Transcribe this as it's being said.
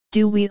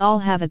Do we all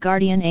have a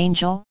guardian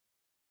angel?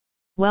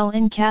 Well,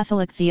 in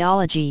Catholic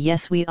theology,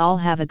 yes, we all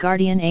have a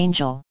guardian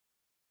angel.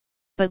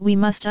 But we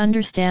must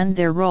understand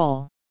their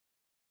role.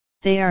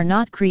 They are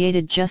not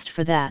created just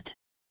for that.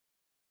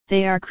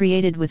 They are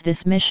created with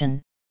this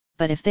mission,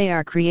 but if they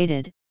are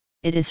created,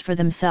 it is for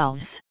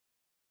themselves.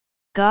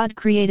 God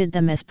created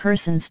them as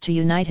persons to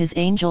unite His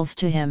angels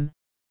to Him,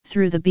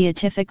 through the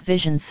beatific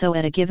vision, so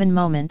at a given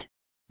moment,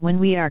 when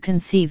we are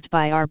conceived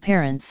by our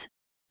parents,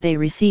 they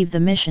receive the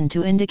mission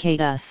to indicate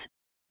us,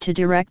 to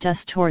direct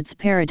us towards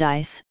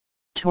paradise,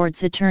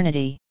 towards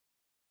eternity.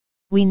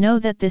 We know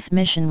that this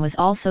mission was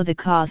also the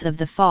cause of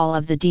the fall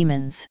of the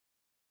demons.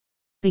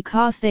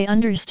 Because they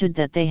understood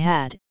that they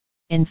had,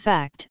 in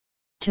fact,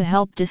 to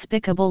help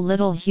despicable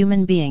little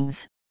human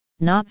beings,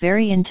 not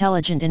very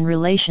intelligent in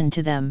relation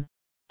to them,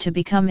 to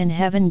become in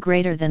heaven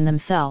greater than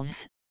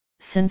themselves,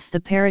 since the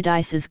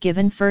paradise is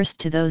given first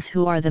to those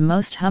who are the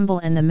most humble,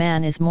 and the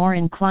man is more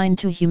inclined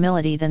to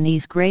humility than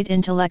these great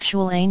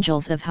intellectual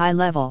angels of high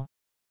level.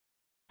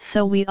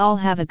 So we all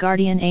have a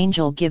guardian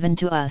angel given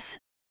to us,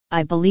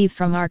 I believe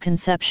from our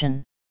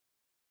conception.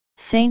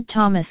 Saint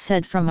Thomas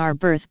said from our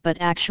birth, but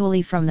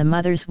actually from the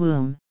mother's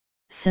womb,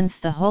 since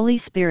the Holy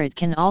Spirit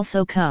can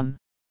also come.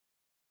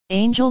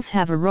 Angels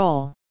have a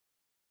role.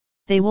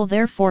 They will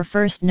therefore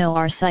first know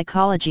our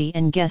psychology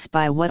and guess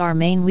by what our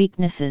main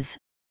weaknesses,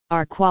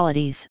 our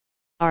qualities,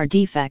 our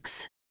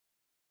defects.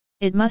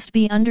 It must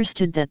be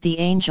understood that the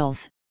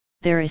angels,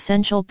 their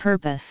essential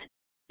purpose,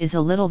 is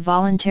a little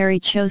voluntary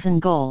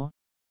chosen goal,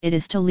 it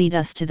is to lead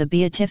us to the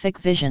beatific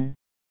vision.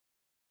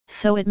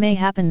 So it may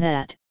happen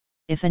that,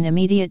 if an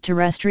immediate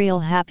terrestrial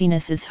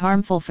happiness is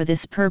harmful for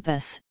this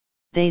purpose,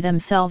 they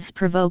themselves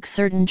provoke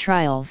certain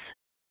trials.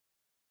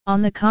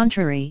 On the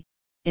contrary,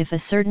 if a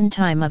certain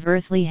time of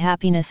earthly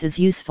happiness is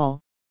useful,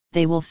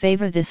 they will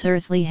favor this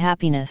earthly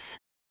happiness.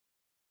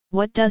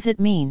 What does it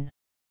mean?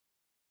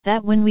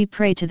 That when we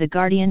pray to the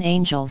guardian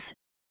angels,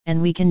 and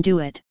we can do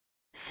it,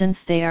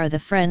 since they are the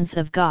friends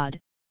of God,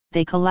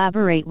 they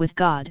collaborate with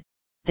God,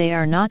 they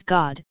are not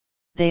God,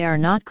 they are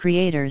not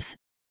creators,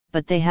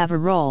 but they have a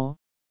role.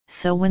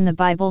 So when the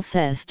Bible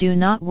says, "Do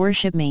not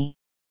worship me,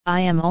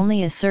 I am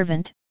only a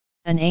servant,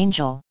 an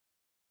angel,"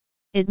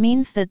 it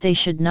means that they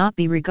should not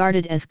be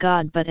regarded as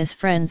God but as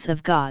friends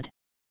of God.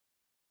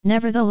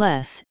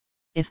 Nevertheless,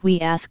 if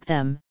we ask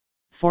them,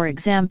 for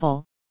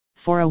example,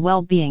 for a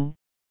well-being,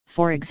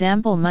 for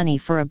example money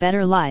for a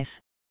better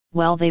life,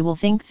 well, they will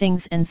think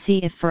things and see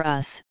if for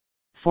us,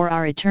 for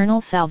our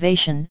eternal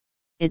salvation,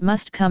 it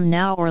must come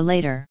now or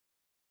later.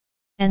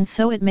 And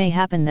so it may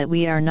happen that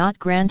we are not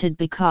granted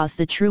because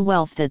the true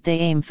wealth that they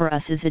aim for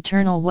us is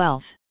eternal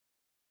wealth.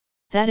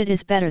 That it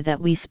is better that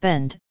we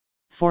spend,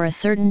 for a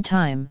certain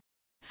time,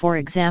 for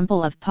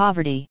example of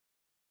poverty.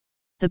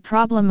 The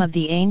problem of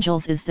the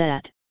angels is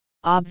that,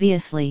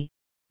 obviously,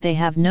 they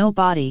have no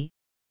body,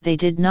 they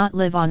did not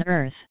live on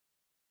earth.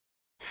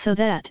 So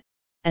that,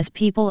 as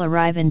people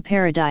arrive in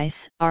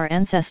paradise, our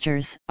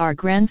ancestors, our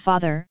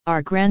grandfather,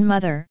 our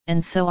grandmother,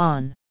 and so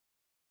on,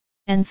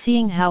 and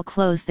seeing how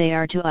close they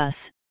are to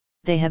us,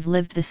 they have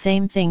lived the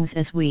same things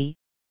as we,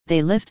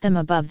 they lift them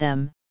above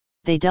them,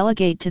 they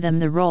delegate to them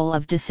the role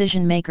of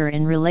decision maker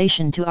in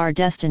relation to our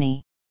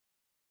destiny.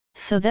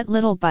 So that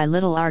little by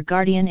little our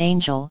guardian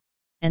angel,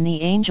 and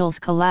the angels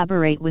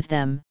collaborate with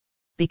them,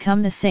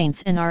 become the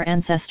saints and our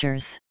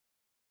ancestors.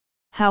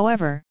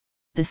 However,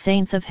 the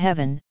saints of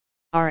heaven,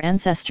 our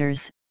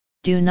ancestors,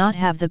 do not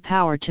have the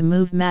power to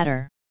move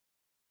matter.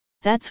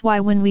 That's why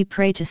when we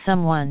pray to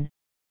someone,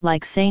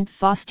 like Saint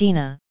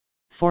Faustina,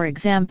 for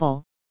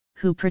example,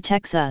 who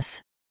protects us,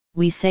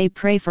 we say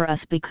pray for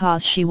us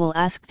because she will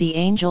ask the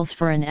angels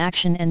for an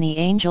action and the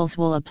angels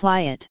will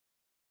apply it.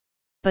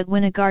 But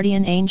when a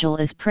guardian angel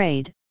is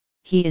prayed,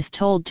 he is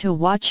told to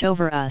watch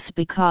over us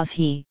because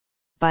he,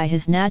 by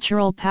his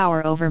natural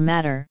power over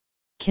matter,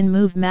 can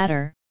move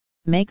matter,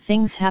 make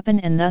things happen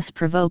and thus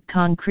provoke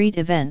concrete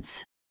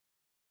events.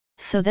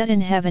 So that in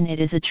heaven it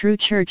is a true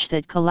church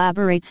that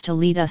collaborates to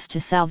lead us to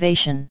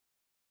salvation.